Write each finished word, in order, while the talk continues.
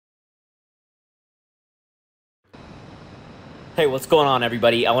Hey, what's going on,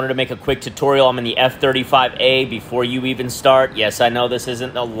 everybody? I wanted to make a quick tutorial. I'm in the F-35A before you even start. Yes, I know this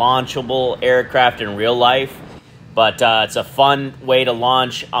isn't a launchable aircraft in real life, but it's a fun way to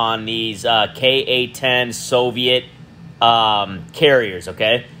launch on these Ka-10 Soviet carriers,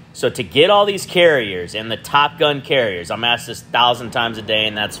 okay? So to get all these carriers and the Top Gun carriers, I'm asked this 1,000 times a day,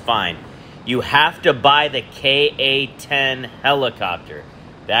 and that's fine. You have to buy the Ka-10 helicopter.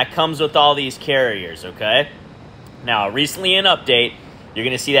 That comes with all these carriers, okay? Now, recently in update, you're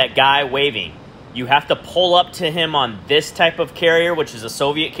going to see that guy waving. You have to pull up to him on this type of carrier, which is a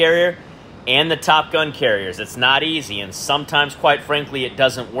Soviet carrier, and the Top Gun carriers. It's not easy, and sometimes, quite frankly, it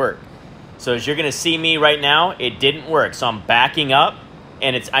doesn't work. So as you're going to see me right now, it didn't work. So I'm backing up,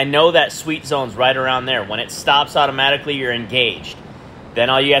 and I know that sweet zone's right around there. When it stops automatically, you're engaged.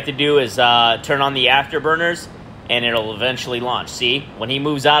 Then all you have to do is turn on the afterburners, and it'll eventually launch. See, when he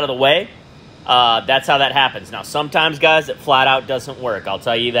moves out of the way, that's how that happens. Now, sometimes, guys, it flat out doesn't work. I'll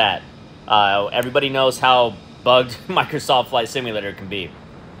tell you that. Everybody knows how bugged Microsoft Flight Simulator can be.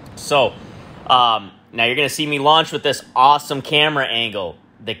 So, now you're going to see me launch with this awesome camera angle.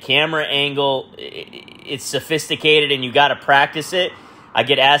 The camera angle, it's sophisticated, and you got to practice it. I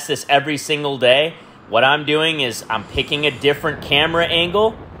get asked this every single day. What I'm doing is I'm picking a different camera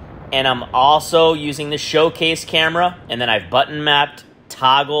angle, and I'm also using the showcase camera, and then I've button mapped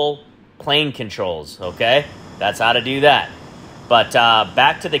toggle plane controls, okay? That's how to do that. But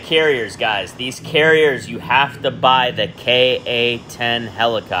back to the carriers, guys. These carriers, you have to buy the Ka-10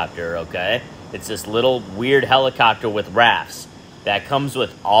 helicopter, okay? It's this little weird helicopter with rafts that comes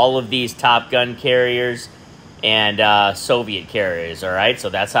with all of these Top Gun carriers and Soviet carriers, all right? So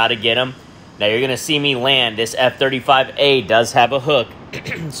that's how to get them. Now you're going to see me land. This F-35A does have a hook,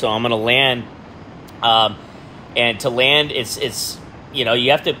 so I'm going to land. And to land, it's you know,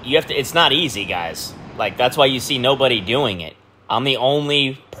 you have to, it's not easy, guys. Like, that's why you see nobody doing it. I'm the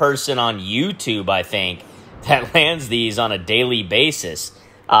only person on YouTube, I think, that lands these on a daily basis.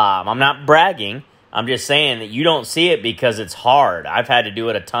 I'm not bragging. I'm just saying that you don't see it because it's hard. I've had to do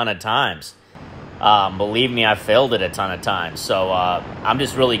it a ton of times. Believe me, I've failed it a ton of times. So I'm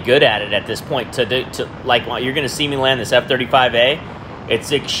just really good at it at this point. Like, you're going to see me land this F-35A.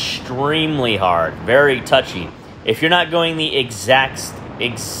 It's extremely hard, very touchy. If you're not going the exact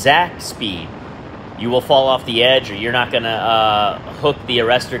speed, you will fall off the edge, or you're not going to hook the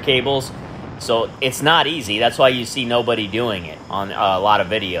arrestor cables. So it's not easy. That's why you see nobody doing it on a lot of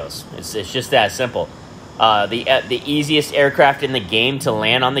videos. It's just that simple. The easiest aircraft in the game to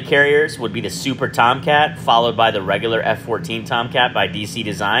land on the carriers would be the Super Tomcat, followed by the regular F-14 Tomcat by DC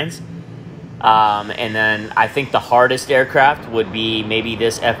Designs. And then I think the hardest aircraft would be maybe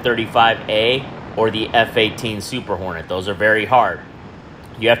this F-35A or the F-18 Super Hornet. Those are very hard.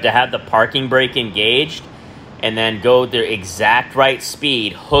 You have to have the parking brake engaged and then go the exact right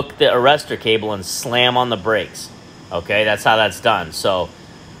speed, hook the arrestor cable, and slam on the brakes. Okay, that's how that's done. So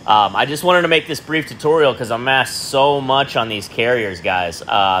I just wanted to make this brief tutorial because I'm asked so much on these carriers, guys.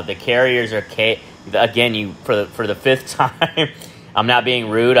 The carriers are, again, for the fifth time, I'm not being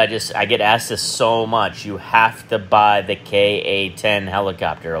rude. I get asked this so much. You have to buy the Ka-10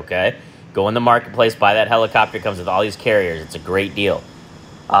 helicopter, okay? Go in the marketplace, buy that helicopter. It comes with all these carriers. It's a great deal.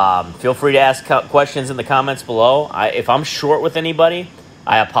 Feel free to ask questions in the comments below. If I'm short with anybody,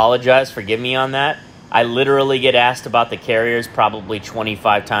 I apologize. Forgive me on that. I literally get asked about the carriers probably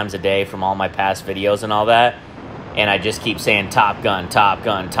 25 times a day from all my past videos and all that. And I just keep saying Top Gun, Top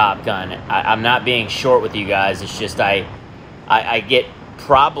Gun, Top Gun. I'm not being short with you guys. It's just I get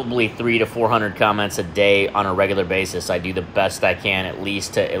probably 300 to 400 comments a day on a regular basis. I do the best I can at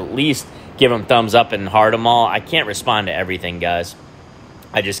least give them thumbs up and heart them all. I can't respond to everything, guys.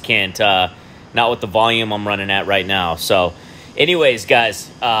 I just can't, not with the volume I'm running at right now. So anyways, guys,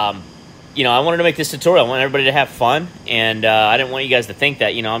 you know, I wanted to make this tutorial. I want everybody to have fun, and I didn't want you guys to think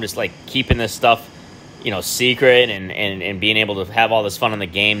that, you know, I'm just like keeping this stuff, you know, secret and being able to have all this fun in the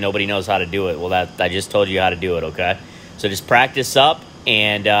game. Nobody knows how to do it. Well, I just told you how to do it, okay? So just practice up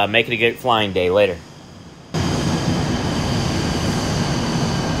and make it a good flying day later.